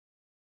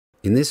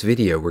In this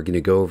video, we're going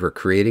to go over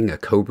creating a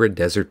Cobra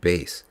desert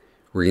base.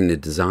 We're going to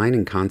design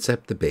and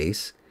concept the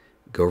base,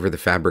 go over the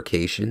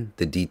fabrication,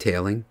 the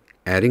detailing,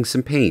 adding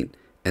some paint,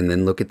 and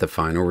then look at the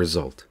final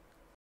result.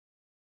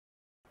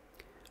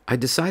 I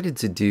decided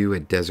to do a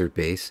desert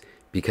base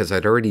because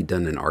I'd already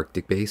done an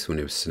Arctic base when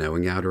it was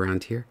snowing out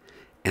around here,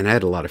 and I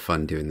had a lot of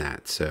fun doing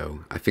that,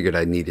 so I figured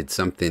I needed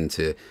something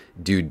to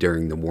do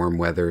during the warm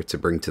weather to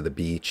bring to the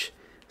beach,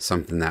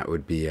 something that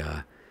would be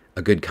a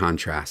good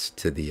contrast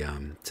to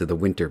the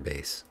winter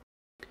base.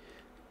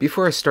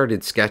 Before I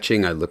started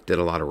sketching, I looked at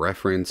a lot of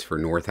reference for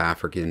North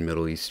African,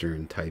 Middle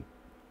Eastern type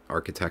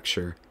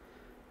architecture.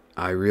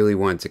 I really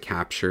wanted to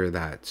capture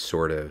that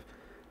sort of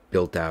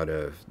built out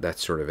of that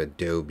sort of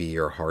adobe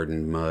or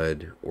hardened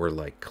mud or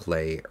like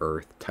clay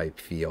earth type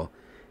feel,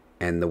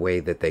 and the way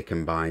that they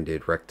combined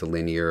it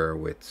rectilinear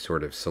with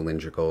sort of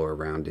cylindrical or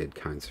rounded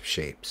kinds of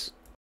shapes.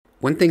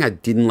 One thing I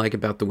didn't like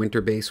about the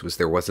winter base was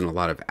there wasn't a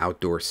lot of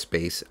outdoor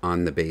space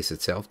on the base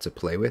itself to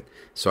play with,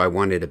 so I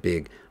wanted a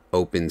big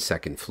open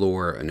second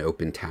floor, an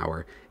open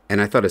tower,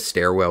 and I thought a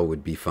stairwell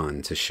would be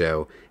fun to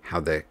show how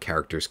the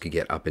characters could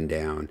get up and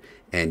down,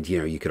 and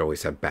you could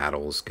always have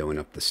battles going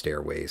up the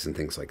stairways and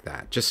things like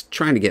that. Just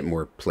trying to get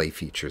more play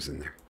features in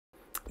there.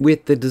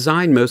 With the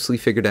design mostly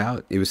figured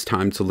out, it was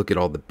time to look at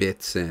all the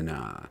bits and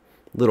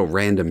little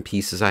random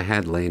pieces I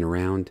had laying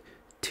around,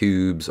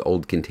 tubes,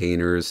 old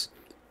containers,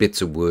 bits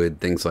of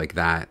wood, things like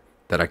that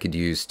I could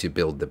use to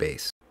build the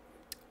base.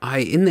 I,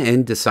 in the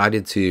end,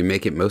 decided to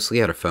make it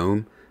mostly out of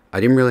foam. I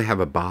didn't really have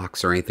a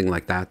box or anything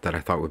like that I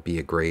thought would be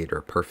a great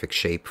or perfect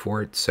shape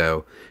for it,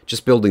 so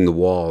just building the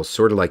walls,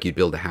 sort of like you'd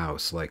build a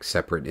house, like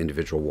separate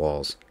individual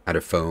walls, out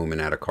of foam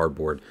and out of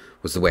cardboard,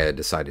 was the way I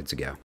decided to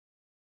go.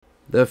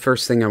 The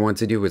first thing I wanted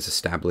to do was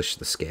establish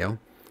the scale,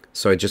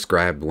 so I just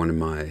grabbed one of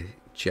my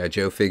G.I.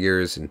 Joe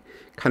figures and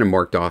kind of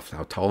marked off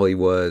how tall he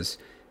was,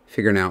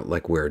 figuring out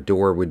like where a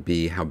door would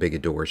be, how big a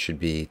door should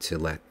be to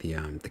let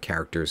the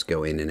characters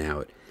go in and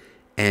out,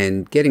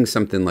 and getting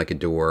something like a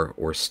door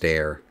or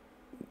stair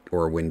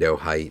or a window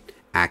height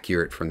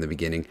accurate from the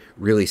beginning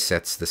really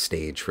sets the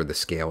stage for the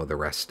scale of the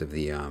rest of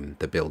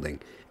the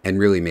building and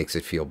really makes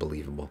it feel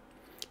believable.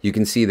 You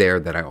can see there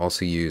that I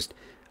also used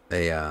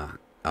a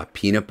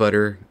peanut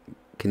butter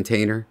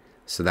container,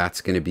 so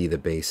that's going to be the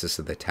basis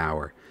of the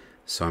tower.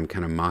 So I'm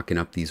kind of mocking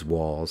up these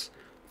walls,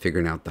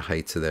 figuring out the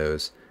heights of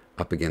those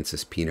up against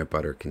this peanut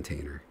butter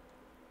container.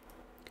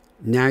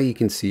 Now you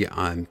can see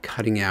I'm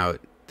cutting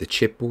out the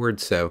chipboard.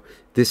 So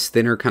this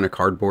thinner kind of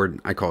cardboard,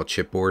 I call it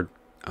chipboard.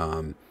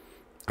 I'm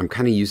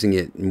kind of using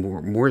it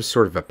more as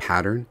sort of a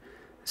pattern.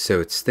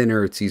 So it's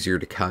thinner, it's easier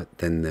to cut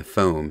than the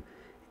foam.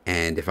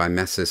 And if I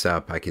mess this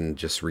up, I can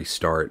just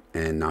restart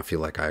and not feel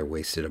like I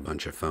wasted a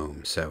bunch of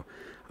foam. So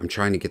I'm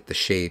trying to get the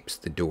shapes,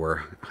 the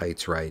door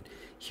heights right.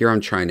 Here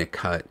I'm trying to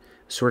cut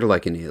sort of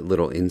like a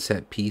little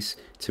inset piece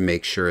to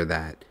make sure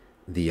that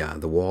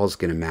the wall is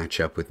going to match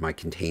up with my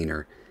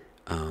container,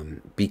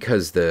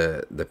 because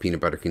the peanut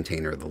butter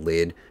container, the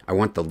lid, I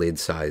want the lid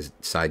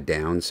side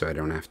down, so I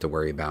don't have to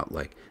worry about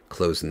like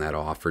closing that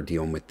off or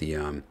dealing with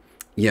the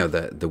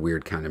the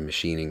weird kind of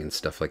machining and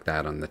stuff like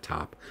that on the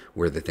top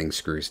where the thing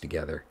screws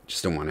together.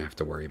 Just don't want to have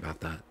to worry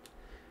about that.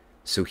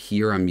 So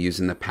here I'm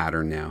using the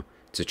pattern now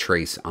to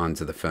trace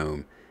onto the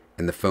foam,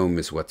 and the foam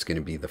is what's going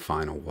to be the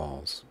final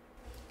walls.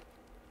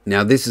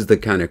 Now this is the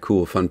kind of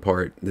cool fun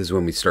part. This is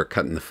when we start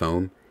cutting the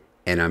foam,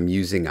 and I'm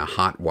using a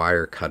hot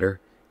wire cutter.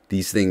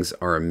 These things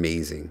are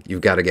amazing.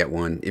 You've got to get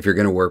one. If you're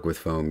going to work with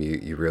foam,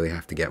 you really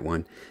have to get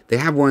one. They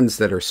have ones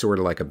that are sort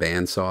of like a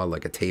bandsaw,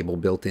 like a table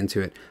built into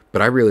it,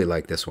 but I really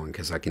like this one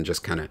because I can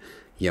just kind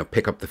of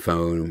pick up the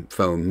foam,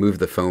 move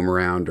the foam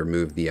around or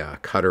move the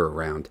cutter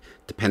around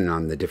depending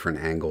on the different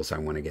angles I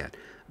want to get.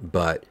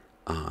 But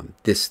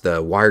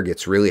the wire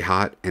gets really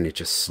hot and it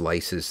just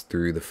slices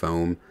through the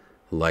foam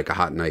like a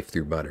hot knife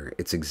through butter.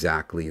 It's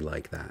exactly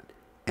like that.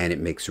 And it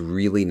makes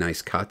really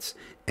nice cuts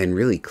and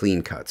really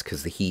clean cuts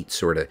because the heat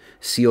sort of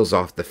seals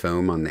off the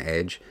foam on the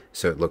edge,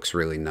 so it looks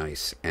really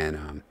nice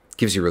and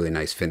gives you really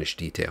nice finished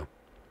detail.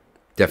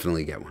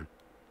 Definitely get one.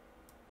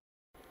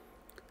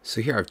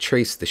 So here I've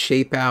traced the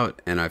shape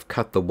out and I've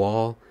cut the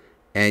wall,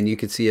 and you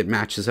can see it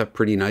matches up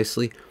pretty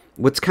nicely.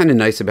 What's kind of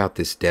nice about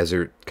this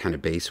desert kind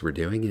of base we're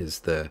doing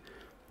is the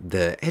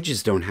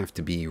edges don't have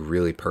to be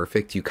really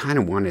perfect. You kind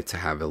of want it to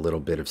have a little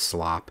bit of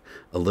slop,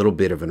 a little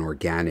bit of an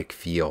organic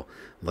feel,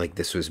 like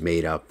this was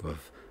made up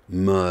of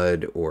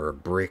mud or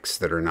bricks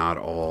that are not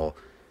all,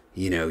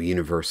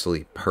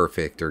 universally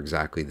perfect or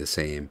exactly the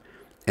same.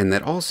 And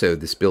that also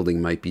this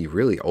building might be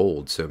really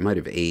old, so it might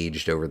have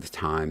aged over the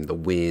time. The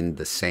wind,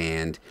 the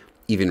sand,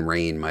 even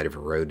rain might have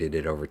eroded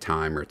it over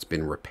time, or it's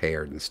been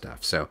repaired and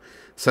stuff. So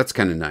that's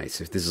kind of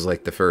nice. If this is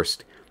like the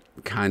first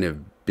kind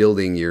of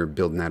building you're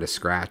building out of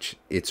scratch,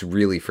 it's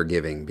really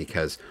forgiving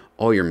because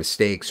all your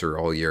mistakes or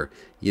all your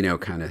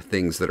kind of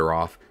things that are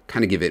off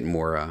kind of give it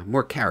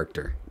more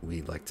character,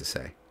 we like to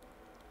say.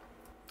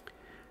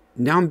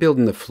 Now I'm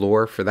building the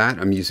floor. For that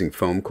I'm using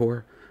foam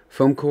core.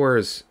 Foam core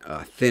is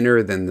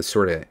thinner than the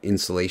sort of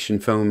insulation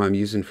foam I'm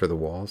using for the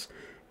walls,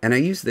 and I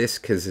use this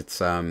because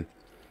it's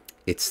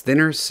It's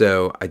thinner,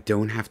 so I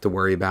don't have to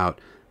worry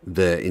about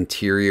the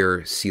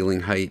interior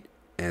ceiling height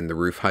and the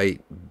roof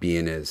height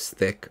being as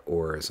thick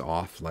or as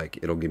off. Like,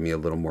 it'll give me a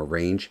little more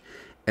range.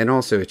 And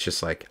also, it's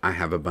just like I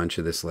have a bunch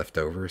of this left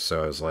over,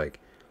 so I was like,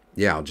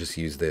 yeah, I'll just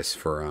use this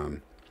for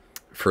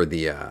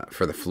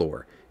the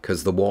floor,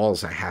 because the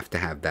walls, I have to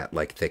have that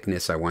like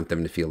thickness. I want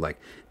them to feel like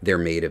they're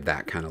made of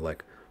that kind of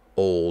like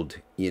old,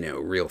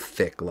 real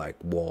thick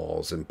like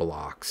walls and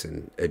blocks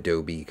and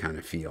adobe kind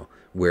of feel,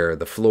 where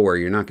the floor,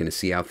 you're not going to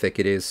see how thick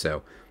it is,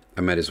 so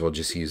I might as well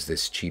just use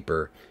this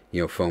cheaper,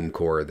 foam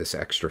core, this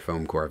extra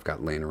foam core I've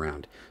got laying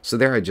around. So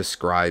there I just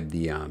scribed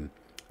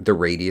the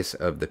radius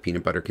of the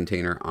peanut butter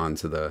container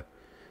onto that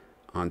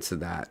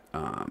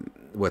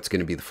what's going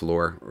to be the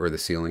floor or the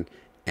ceiling,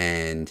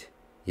 and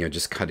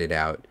just cut it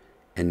out.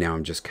 And now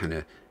I'm just kind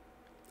of,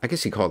 I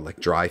guess you call it like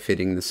dry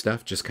fitting the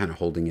stuff, just kind of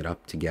holding it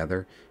up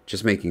together,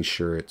 just making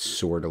sure it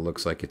sort of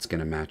looks like it's going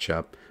to match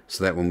up,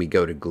 so that when we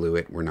go to glue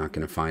it, we're not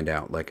going to find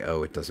out like,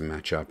 oh, it doesn't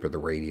match up, or the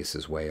radius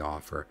is way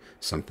off, or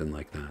something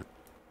like that.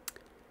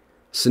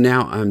 So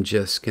now I'm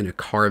just going to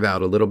carve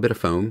out a little bit of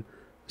foam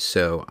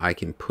so I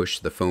can push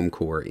the foam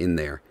core in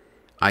there.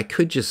 I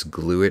could just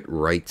glue it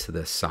right to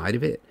the side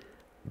of it,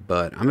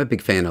 but I'm a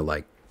big fan of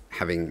like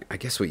having, I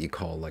guess what you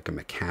call like a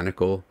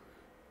mechanical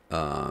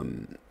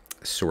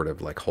sort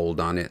of like hold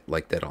on it,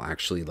 like that'll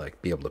actually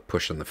like be able to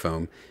push on the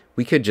foam.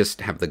 We could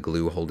just have the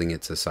glue holding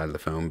it to the side of the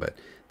foam, but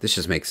this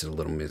just makes it a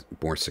little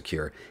more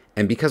secure.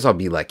 And because I'll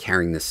be like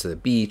carrying this to the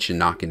beach and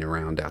knocking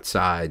around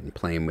outside and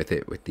playing with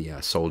it with the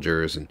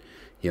soldiers, and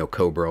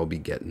Cobra will be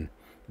getting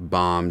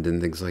bombed and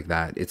things like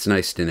that, it's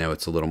nice to know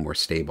it's a little more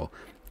stable.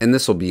 And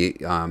this will be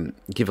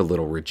give a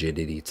little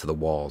rigidity to the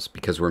walls,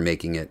 because we're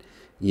making it,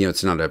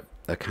 it's not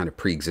a kind of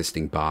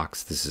pre-existing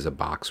box. This is a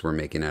box we're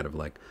making out of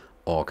like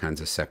all kinds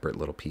of separate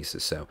little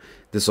pieces, so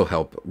this will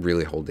help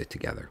really hold it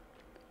together.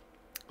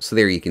 So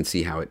there you can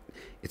see how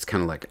it's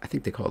kind of like, I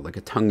think they call it like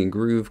a tongue and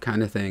groove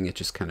kind of thing. It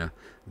just kind of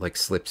like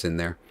slips in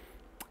there.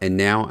 And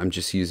now I'm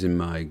just using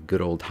my good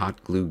old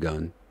hot glue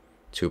gun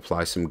to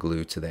apply some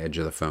glue to the edge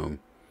of the foam,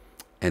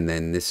 and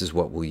then this is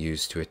what we'll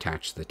use to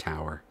attach the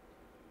tower.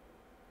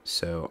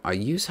 So I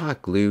use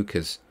hot glue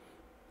because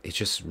it's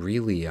just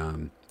really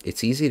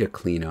it's easy to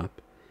clean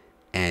up,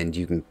 and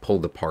you can pull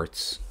the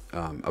parts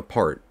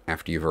apart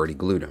after you've already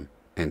glued them,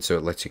 and so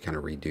it lets you kind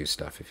of redo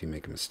stuff if you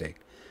make a mistake.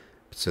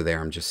 So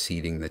there, I'm just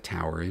seating the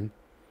tower in,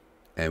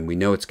 and we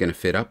know it's going to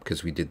fit up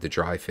because we did the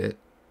dry fit.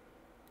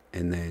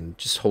 And then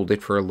just hold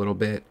it for a little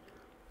bit,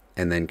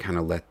 and then kind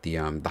of let the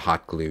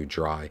hot glue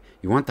dry.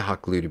 You want the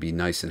hot glue to be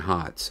nice and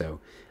hot, so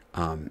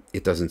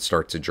it doesn't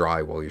start to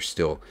dry while you're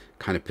still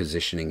kind of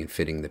positioning and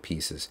fitting the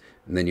pieces.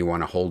 And then you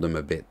want to hold them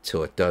a bit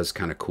till it does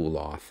kind of cool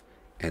off,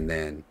 and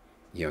then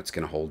it's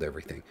going to hold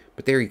everything.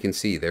 But there you can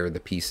see, there are the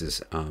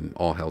pieces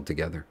all held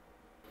together.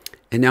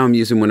 And now I'm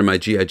using one of my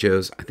G.I.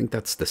 Joes. I think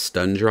that's the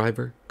stun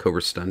driver,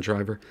 Cobra stun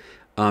driver,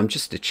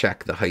 just to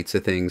check the heights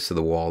of things, so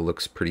the wall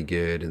looks pretty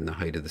good and the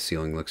height of the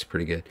ceiling looks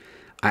pretty good.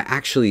 I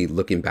actually,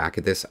 looking back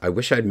at this, I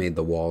wish I'd made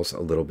the walls a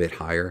little bit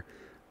higher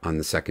on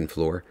the second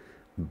floor.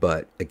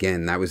 But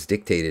again, that was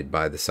dictated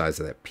by the size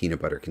of that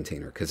peanut butter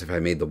container, because if I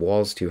made the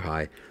walls too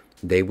high,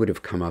 they would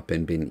have come up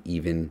and been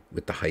even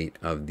with the height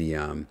of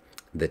the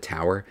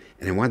tower.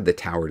 And I wanted the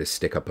tower to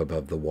stick up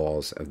above the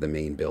walls of the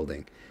main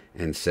building.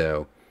 And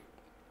so,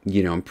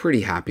 I'm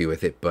pretty happy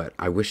with it, but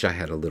I wish I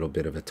had a little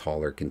bit of a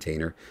taller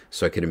container,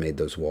 so I could have made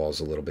those walls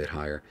a little bit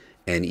higher,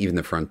 and even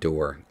the front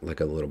door like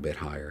a little bit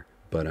higher.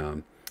 But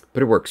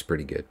it works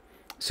pretty good.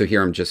 So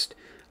here I'm just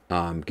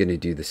going to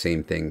do the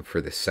same thing for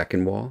the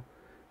second wall.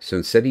 So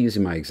instead of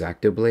using my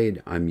X-Acto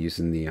blade, I'm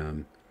using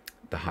the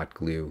hot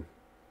glue,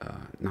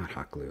 not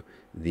hot glue,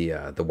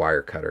 the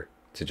wire cutter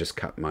to just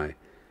cut my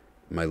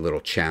little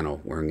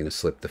channel where I'm going to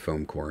slip the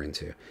foam core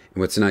into.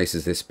 And what's nice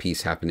is this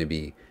piece happened to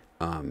be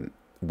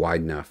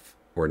wide enough,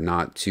 or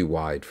not too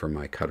wide, for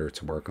my cutter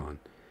to work on.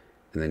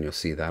 And then you'll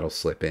see that'll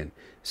slip in.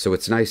 So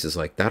what's nice is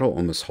like that'll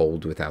almost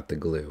hold without the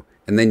glue.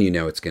 And then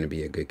it's going to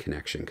be a good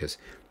connection, because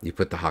you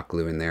put the hot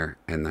glue in there,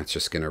 and that's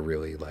just going to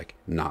really like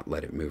not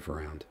let it move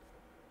around.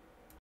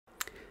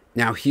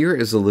 Now here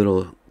is a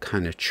little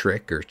kind of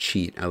trick or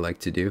cheat I like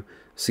to do.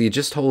 So you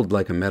just hold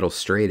like a metal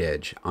straight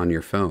edge on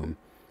your foam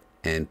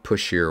and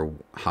push your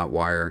hot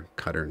wire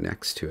cutter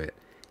next to it,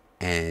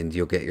 and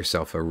you'll get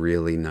yourself a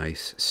really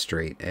nice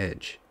straight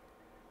edge.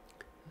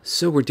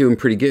 So we're doing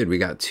pretty good. We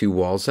got 2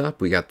 walls up.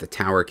 We got the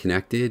tower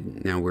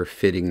connected. Now we're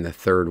fitting the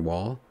 3rd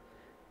wall.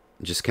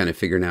 Just kind of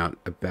figuring out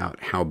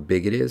about how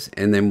big it is.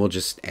 And then we'll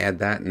just add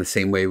that in the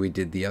same way we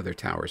did the other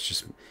towers.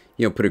 Just,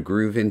 put a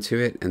groove into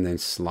it and then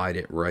slide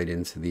it right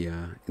into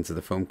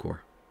the foam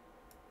core.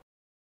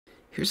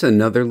 Here's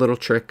another little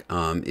trick.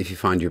 If you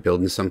find you're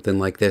building something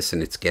like this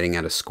and it's getting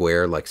at a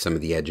square, like some of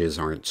the edges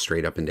aren't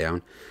straight up and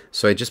down.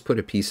 So I just put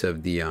a piece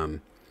of the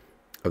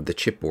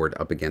chipboard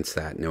up against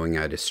that, knowing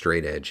I had a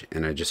straight edge,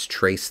 and I just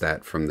traced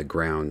that from the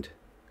ground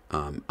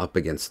up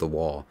against the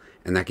wall,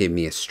 and that gave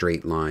me a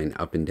straight line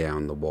up and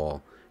down the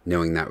wall,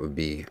 knowing that would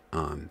be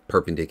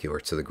perpendicular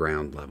to the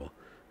ground level.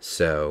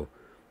 So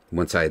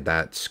Once I had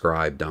that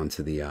scribed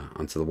onto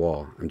the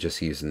wall, I'm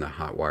just using the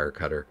hot wire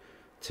cutter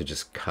to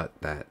just cut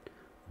that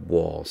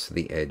wall so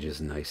the edge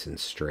is nice and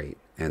straight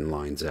and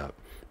lines up.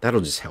 That'll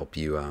just help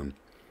you,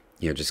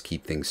 just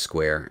keep things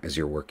square as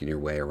you're working your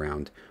way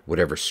around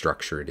whatever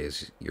structure it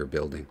is you're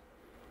building.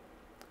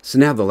 So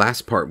now the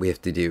last part we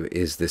have to do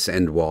is this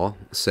end wall.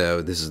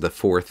 So this is the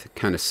fourth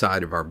kind of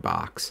side of our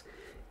box.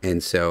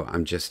 And so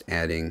I'm just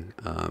adding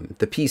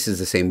the pieces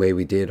the same way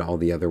we did all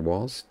the other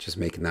walls, just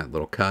making that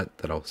little cut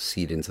that'll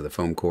seat into the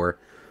foam core.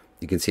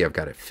 You can see I've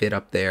got it fit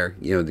up there,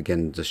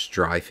 again, just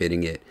dry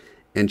fitting it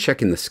and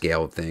checking the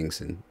scale of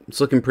things. And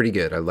it's looking pretty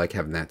good. I like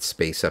having that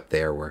space up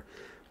there where,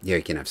 you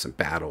can have some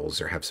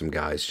battles or have some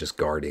guys just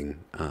guarding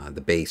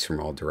the base from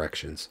all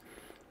directions.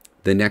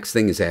 The next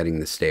thing is adding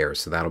the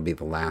stairs. So that'll be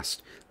the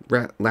last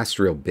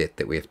real bit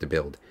that we have to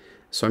build.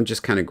 So I'm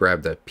just kind of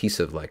grabbed a piece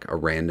of like a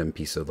random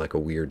piece of like a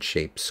weird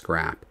shaped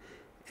scrap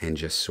and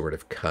just sort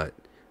of cut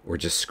or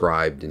just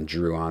scribed and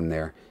drew on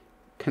there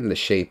kind of the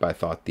shape I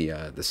thought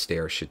the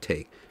stairs should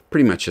take.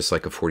 Pretty much just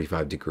like a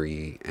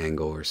 45-degree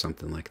angle or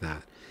something like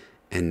that.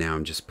 And now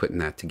I'm just putting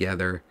that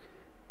together,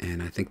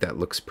 and I think that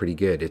looks pretty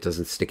good. It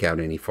doesn't stick out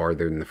any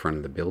farther than the front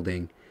of the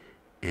building,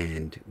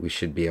 and we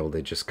should be able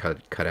to just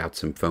cut out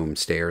some foam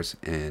stairs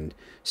and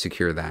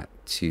secure that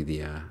to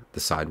the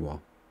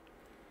sidewall.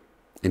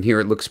 And here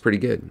it looks pretty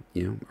good.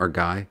 Our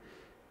guy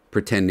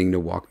pretending to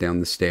walk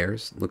down the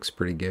stairs looks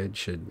pretty good.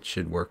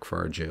 Should work for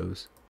our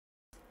Joes.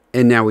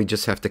 And now we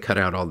just have to cut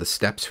out all the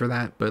steps for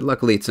that, but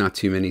luckily it's not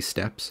too many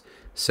steps.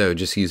 So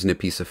just using a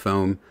piece of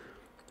foam,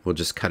 we'll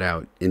just cut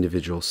out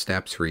individual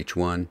steps for each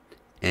one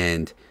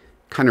and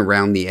kind of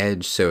round the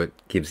edge so it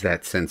gives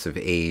that sense of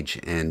age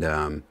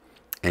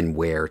and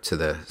wear to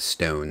the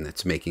stone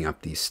that's making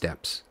up these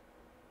steps.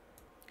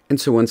 And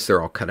so once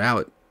they're all cut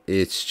out,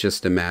 it's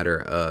just a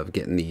matter of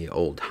getting the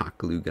old hot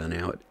glue gun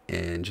out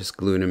and just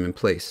gluing them in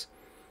place.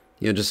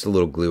 Just a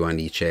little glue on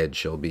each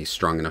edge will be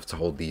strong enough to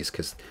hold these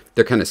because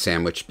they're kind of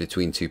sandwiched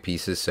between two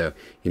pieces, so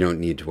you don't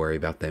need to worry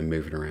about them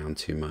moving around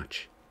too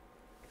much.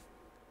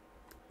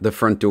 The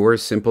front door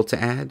is simple to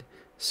add,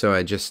 so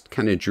I just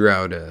kind of drew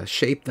out a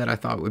shape that I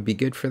thought would be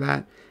good for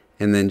that,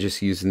 and then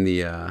just using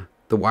the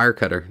wire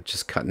cutter,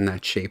 just cutting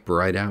that shape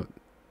right out.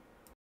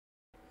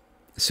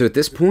 So at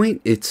this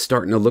point, it's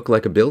starting to look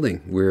like a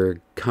building.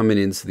 We're coming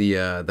into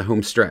the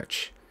home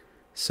stretch.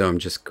 So I'm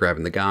just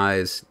grabbing the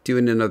guys,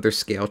 doing another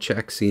scale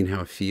check, seeing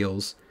how it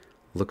feels.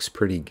 Looks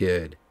pretty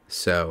good.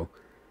 So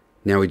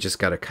now we just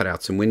got to cut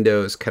out some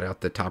windows, cut out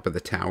the top of the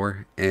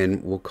tower,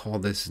 and we'll call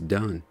this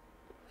done.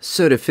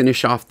 So to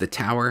finish off the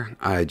tower,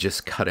 I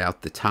just cut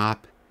out the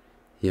top,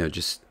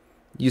 just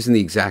using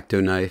the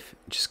X-Acto knife.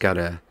 Just got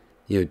a,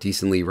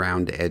 decently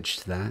round edge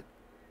to that.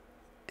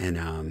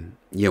 And,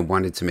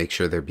 wanted to make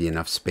sure there'd be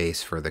enough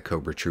space for the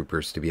Cobra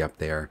troopers to be up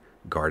there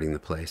guarding the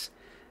place.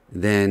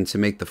 Then to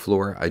make the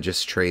floor, I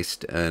just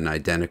traced an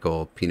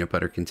identical peanut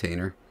butter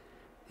container,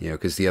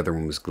 because the other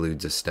one was glued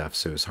to stuff,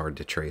 so it was hard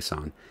to trace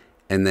on.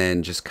 And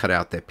then just cut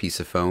out that piece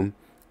of foam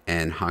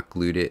and hot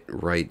glued it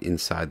right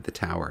inside the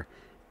tower.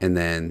 And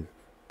then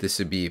this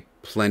would be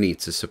plenty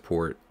to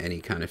support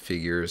any kind of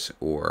figures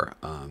or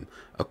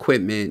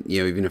equipment,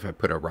 even if I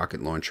put a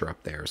rocket launcher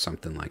up there or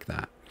something like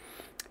that.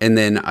 And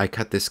then I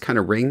cut this kind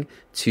of ring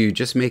to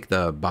just make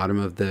the bottom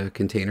of the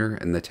container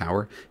and the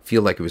tower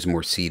feel like it was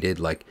more seated,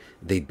 like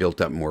they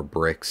built up more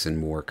bricks and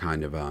more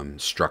kind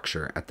of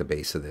structure at the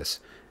base of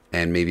this.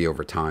 And maybe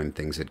over time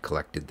things had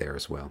collected there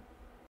as well.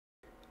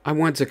 I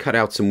wanted to cut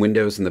out some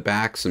windows in the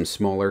back, some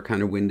smaller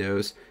kind of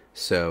windows.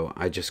 So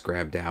I just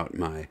grabbed out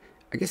my,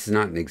 I guess it's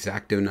not an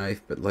X-Acto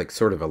knife, but like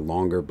sort of a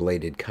longer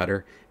bladed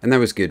cutter. And that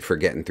was good for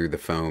getting through the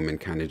foam and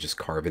kind of just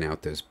carving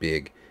out those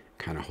big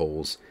kind of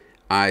holes.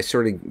 I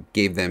sort of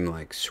gave them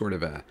like sort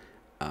of a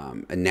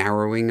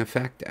narrowing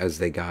effect as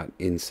they got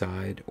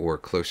inside or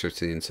closer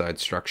to the inside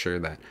structure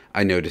that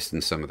I noticed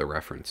in some of the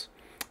reference.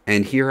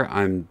 And here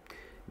I'm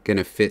going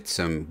to fit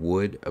some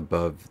wood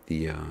above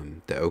the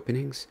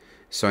openings.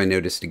 So I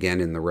noticed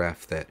again in the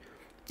ref that,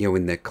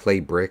 when the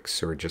clay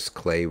bricks or just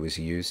clay was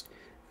used,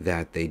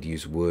 that they'd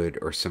use wood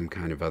or some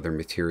kind of other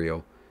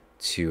material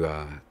to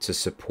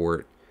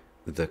support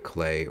the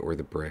clay or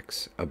the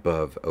bricks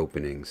above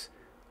openings.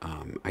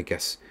 I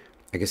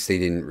guess they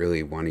didn't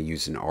really want to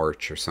use an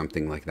arch or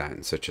something like that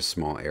in such a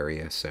small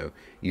area, so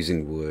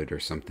using wood or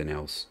something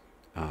else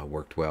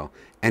worked well.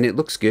 And it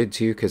looks good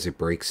too because it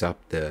breaks up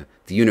the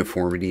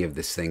uniformity of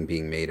this thing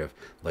being made of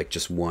like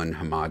just one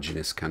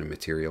homogeneous kind of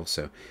material,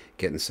 so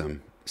getting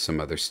some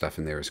other stuff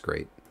in there is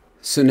great.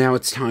 So now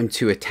it's time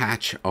to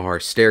attach our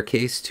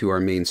staircase to our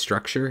main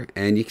structure,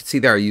 and you can see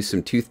there I used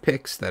some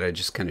toothpicks that I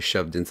just kind of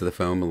shoved into the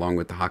foam along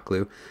with the hot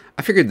glue.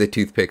 I figured the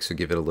toothpicks would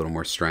give it a little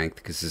more strength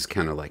because this is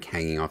kind of like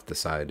hanging off the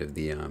side of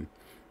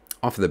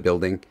the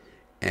building,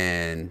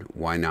 and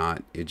why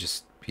not? It'd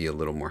just be a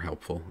little more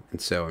helpful.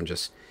 And so I'm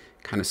just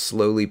kind of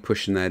slowly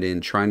pushing that in,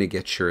 trying to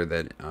get sure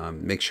that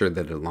make sure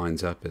that it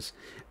lines up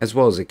as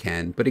well as it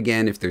can. But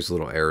again, if there's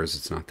little errors,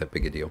 it's not that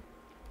big a deal.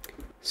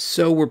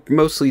 So we're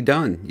mostly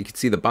done. You can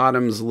see the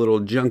bottom's a little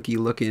junky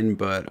looking,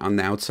 but on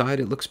the outside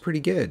it looks pretty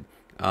good.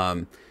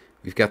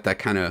 We've got that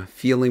kind of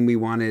feeling we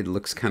wanted. It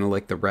looks kind of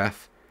like the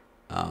ref.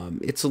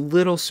 It's a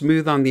little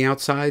smooth on the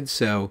outside,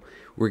 so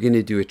we're going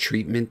to do a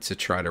treatment to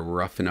try to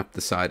roughen up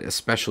the side,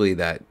 especially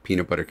that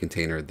peanut butter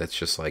container that's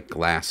just like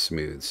glass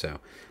smooth. So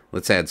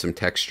let's add some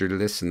texture to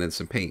this and then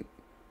some paint.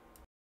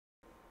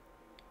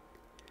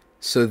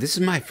 So this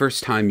is my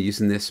first time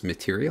using this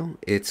material.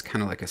 It's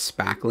kind of like a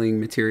spackling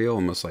material,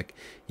 almost like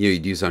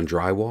you'd use on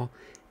drywall.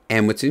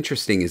 And what's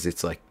interesting is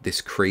it's like this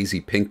crazy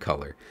pink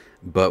color,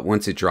 but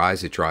once it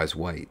dries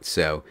white.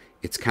 So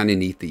it's kind of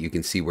neat that you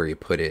can see where you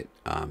put it.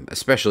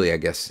 Especially, I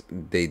guess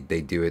they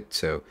do it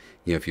so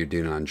if you're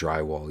doing it on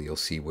drywall, you'll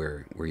see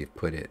where you've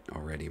put it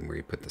already and where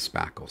you put the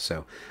spackle.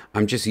 So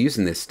I'm just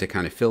using this to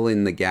kind of fill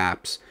in the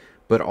gaps,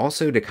 but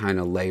also to kind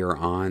of layer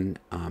on,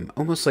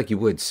 almost like you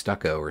would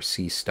stucco or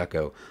sea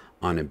stucco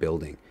on a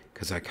building,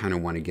 because I kind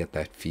of want to get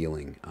that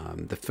feeling.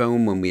 The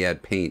foam, when we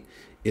add paint,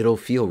 it'll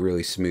feel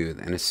really smooth,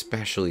 and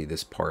especially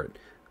this part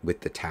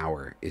with the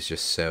tower is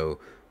just so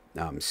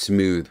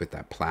smooth with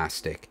that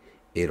plastic.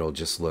 It'll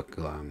just look,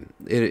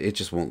 it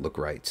just won't look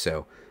right.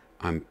 So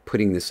I'm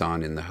putting this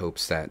on in the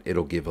hopes that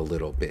it'll give a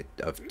little bit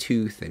of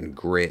tooth and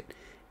grit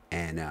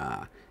and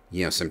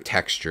some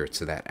texture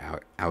to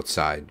that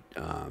outside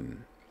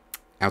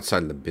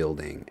of the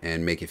building,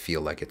 and make it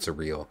feel like it's a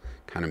real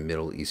kind of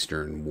Middle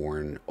Eastern,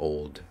 worn,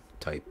 old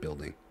type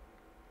building.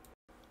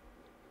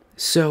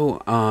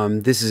 So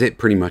this is it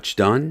pretty much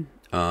done,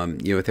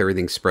 with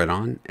everything spread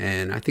on,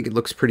 and I think it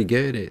looks pretty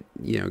good.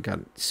 It,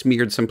 got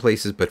smeared some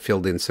places, but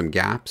filled in some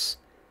gaps.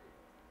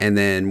 And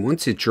then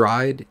once it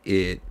dried,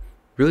 it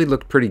really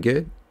looked pretty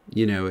good.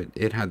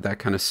 It had that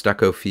kind of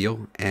stucco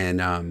feel,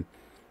 and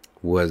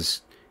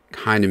was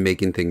kind of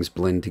making things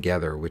blend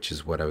together, which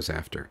is what I was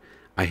after.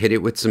 I hit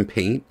it with some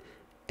paint,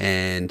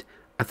 and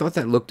I thought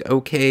that looked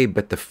okay,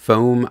 but the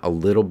foam, a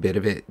little bit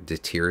of it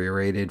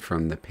deteriorated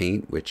from the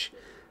paint, which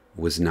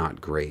was not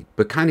great,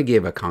 but kind of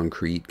gave a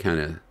concrete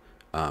kind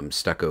of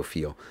stucco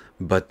feel.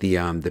 But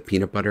the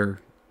peanut butter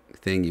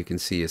thing, you can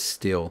see, is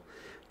still,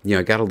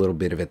 I got a little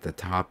bit of it at the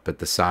top, but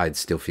the sides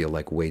still feel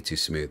like way too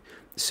smooth.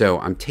 So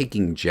I'm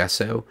taking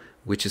gesso,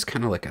 which is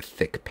kind of like a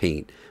thick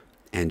paint,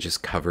 and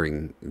just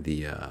covering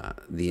the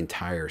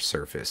entire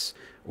surface,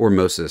 or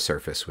most of the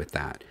surface, with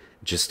that,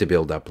 just to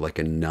build up like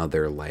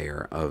another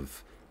layer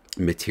of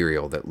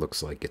material that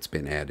looks like it's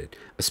been added,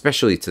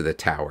 especially to the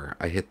tower.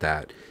 I hit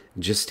that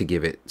just to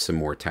give it some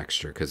more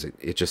texture, because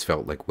it just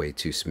felt like way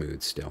too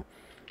smooth still.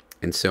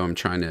 And so I'm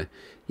trying to,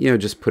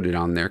 just put it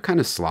on there kind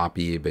of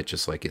sloppy, but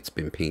just like it's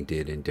been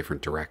painted in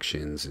different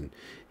directions, and,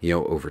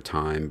 over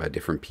time by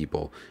different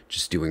people,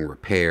 just doing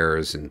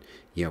repairs and,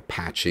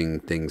 patching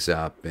things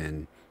up,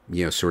 and,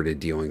 sort of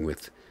dealing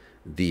with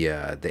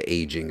the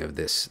aging of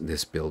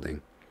this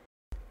building.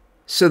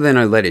 So then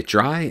I let it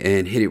dry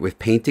and hit it with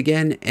paint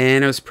again,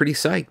 and I was pretty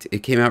psyched.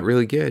 It came out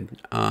really good.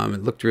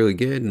 It looked really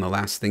good, and the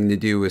last thing to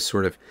do was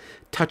sort of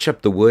touch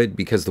up the wood,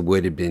 because the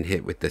wood had been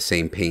hit with the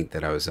same paint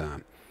that I was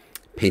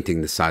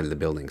painting the side of the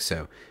building.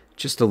 So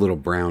just a little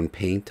brown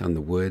paint on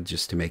the wood,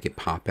 just to make it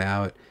pop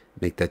out,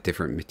 make that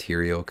different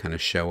material kind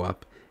of show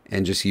up,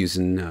 and just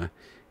using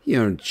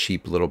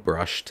cheap little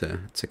brush to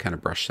kind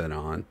of brush that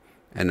on,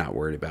 and not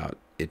worried about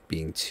it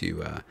being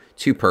too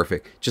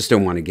perfect. Just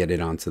don't want to get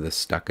it onto the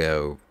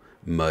stucco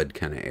mud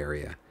kind of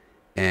area.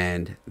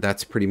 And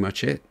that's pretty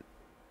much it.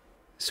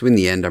 So in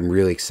the end, I'm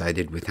really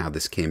excited with how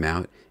this came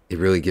out. It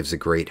really gives a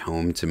great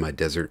home to my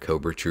desert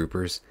Cobra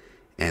troopers,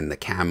 and the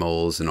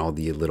camels and all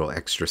the little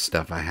extra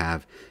stuff I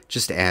have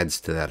just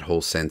adds to that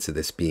whole sense of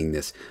this being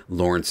this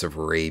Lawrence of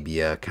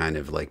Arabia kind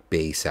of like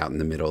base out in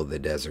the middle of the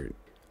desert.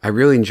 I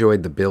really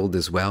enjoyed the build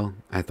as well.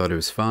 I thought it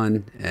was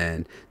fun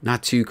and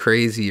not too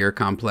crazy or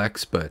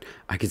complex, but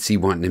I could see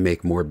wanting to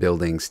make more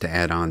buildings to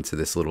add on to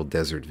this little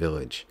desert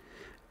village.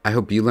 I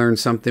hope you learned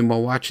something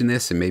while watching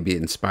this, and maybe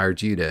it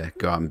inspired you to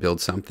go out and build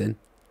something.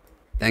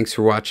 Thanks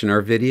for watching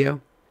our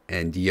video,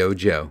 and Yo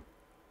Joe.